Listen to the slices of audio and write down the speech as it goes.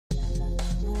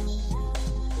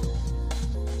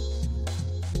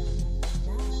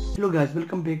Hello guys,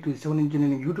 welcome back to the Civil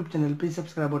Engineering YouTube channel. Please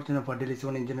subscribe our channel for daily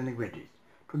civil engineering videos.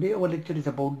 Today our lecture is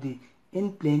about the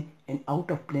in-plane and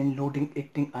out-of-plane loading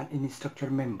acting on any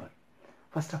structure member.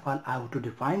 First of all, I have to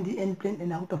define the in-plane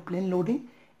and out-of-plane loading,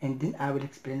 and then I will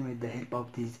explain with the help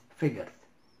of these figures.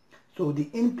 So the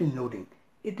in-plane loading,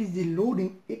 it is the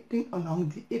loading acting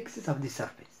along the axis of the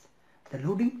surface. The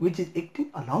loading which is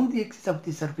acting along the axis of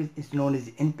the surface is known as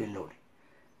the in-plane loading.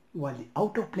 While the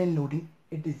out-of-plane loading,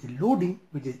 it is the loading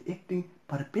which is acting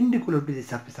perpendicular to the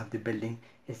surface of the building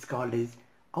is called as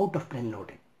out-of-plane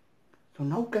loading. So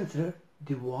now consider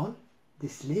the wall, the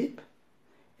slab,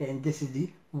 and this is the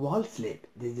wall slab.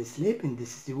 This is the slab and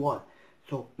this is the wall.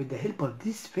 So with the help of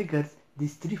these figures,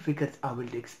 these three figures, I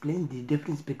will explain the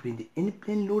difference between the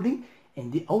in-plane loading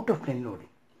and the out-of-plane loading.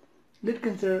 Let's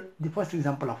consider the first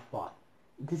example of wall.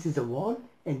 This is a wall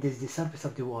and this is the surface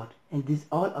of the wall, and these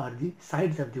all are the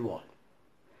sides of the wall.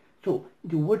 So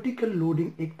the vertical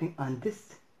loading acting on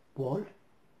this wall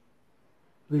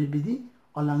will be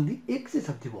along the axis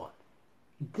of the wall.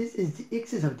 This is the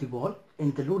axis of the wall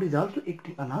and the load is also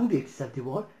acting along the axis of the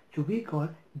wall. So we call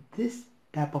this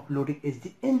type of loading is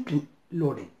the in-plane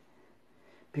loading,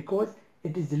 because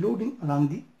it is the loading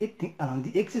acting along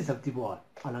the axis of the wall,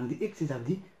 along the axis of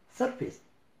the surface.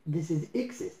 This is the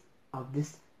axis of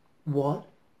this wall.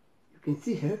 You can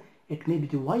see here it may be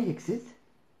the y-axis.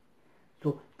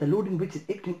 So the loading which is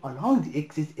acting along the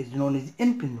axis is known as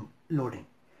in-plane loading.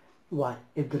 While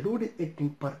if the load is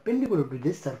acting perpendicular to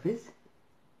this surface,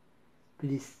 to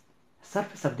this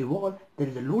surface of the wall, there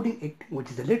is a loading acting which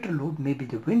is a lateral load, maybe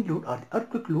the wind load or the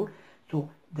earthquake load. So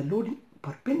the loading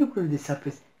perpendicular to the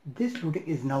surface, this loading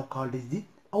is now called as the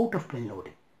out-of-plane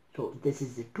loading. So this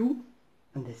is the 2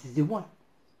 and this is the 1.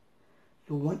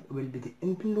 So 1 will be the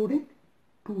in-plane loading,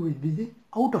 2 will be the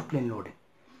out-of-plane loading.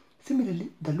 Similarly,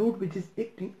 the load which is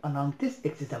acting along this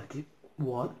axis of the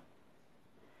wall,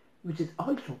 which is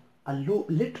also a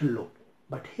lateral load,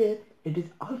 but here it is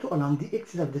also along the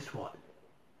axis of this wall.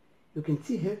 You can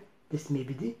see here this may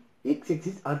be the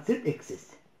x-axis or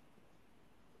z-axis.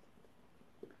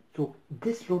 So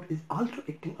this load is also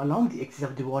acting along the axis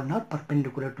of the wall, not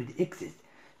perpendicular to the axis.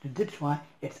 So that's why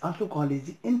it's also called as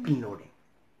the in-plane loading.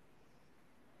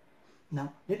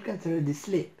 Now let's consider the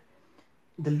slab.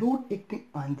 The load acting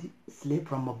on the slab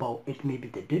from above, it may be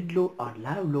the dead load or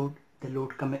live load, the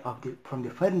load coming from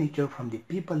the furniture, from the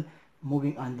people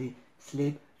moving on the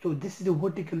slab. So this is the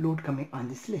vertical load coming on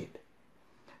the slab.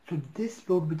 So this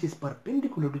load which is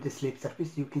perpendicular to the slab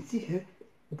surface, you can see here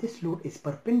this load is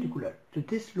perpendicular. So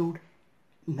this load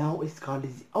now is called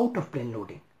as the out-of-plane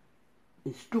loading.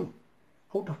 It's 2,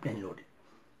 out-of-plane loading.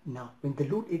 Now when the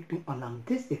load acting along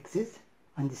this axis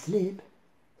on the slab,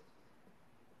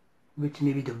 which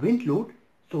may be the wind load,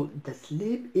 so the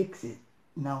slab axis,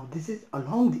 now this is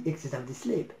along the axis of the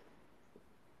slab.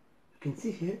 You can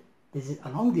see here this is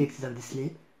along the axis of the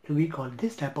slab. So we call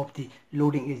this type of the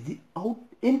loading is the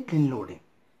in-plane loading,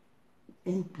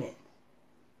 in-plane.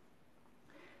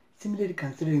 Similarly,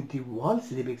 considering the wall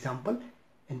slab example,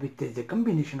 in which there is a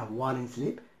combination of wall and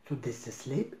slab. So this is the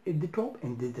slab at the top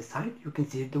and this is the side, you can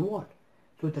see the wall.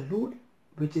 So the load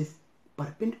which is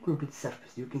perpendicular to the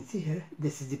surface, you can see here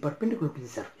this is the perpendicular to the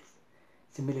surface.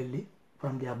 Similarly,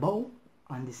 from the above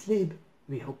on the slab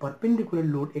we have perpendicular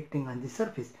load acting on the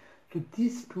surface. So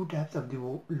these two types of the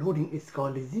loading is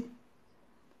called as the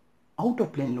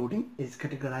out-of-plane loading, is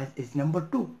categorized as number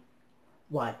 2,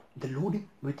 while the loading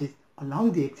which is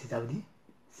along the axis of the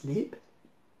slab,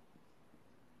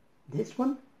 this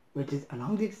one which is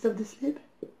along the axis of the slab,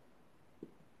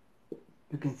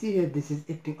 you can see here this is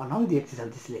acting along the axis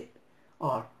of the slab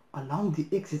or along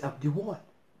the axis of the wall.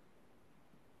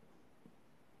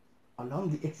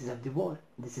 Along the axis of the wall,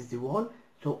 this is the wall,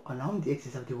 so along the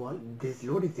axis of the wall this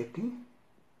load is acting.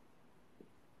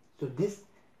 So this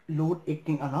load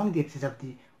acting along the axis of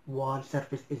the wall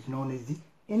surface is known as the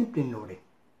in-plane loading.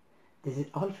 This is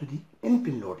also the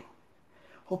in-plane loading.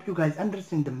 Hope you guys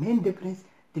understand the main difference,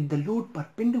 that the load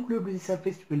perpendicular to the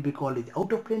surface will be called as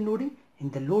out-of-plane loading,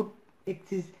 and the load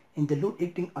axis and the load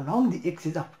acting along the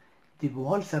axis of the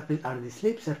wall surface or the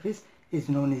slab surface is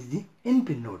known as the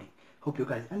in-plane loading. Hope you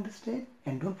guys understand,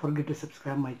 and don't forget to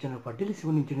subscribe my channel for daily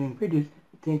civil engineering videos.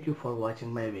 Thank you for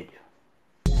watching my video.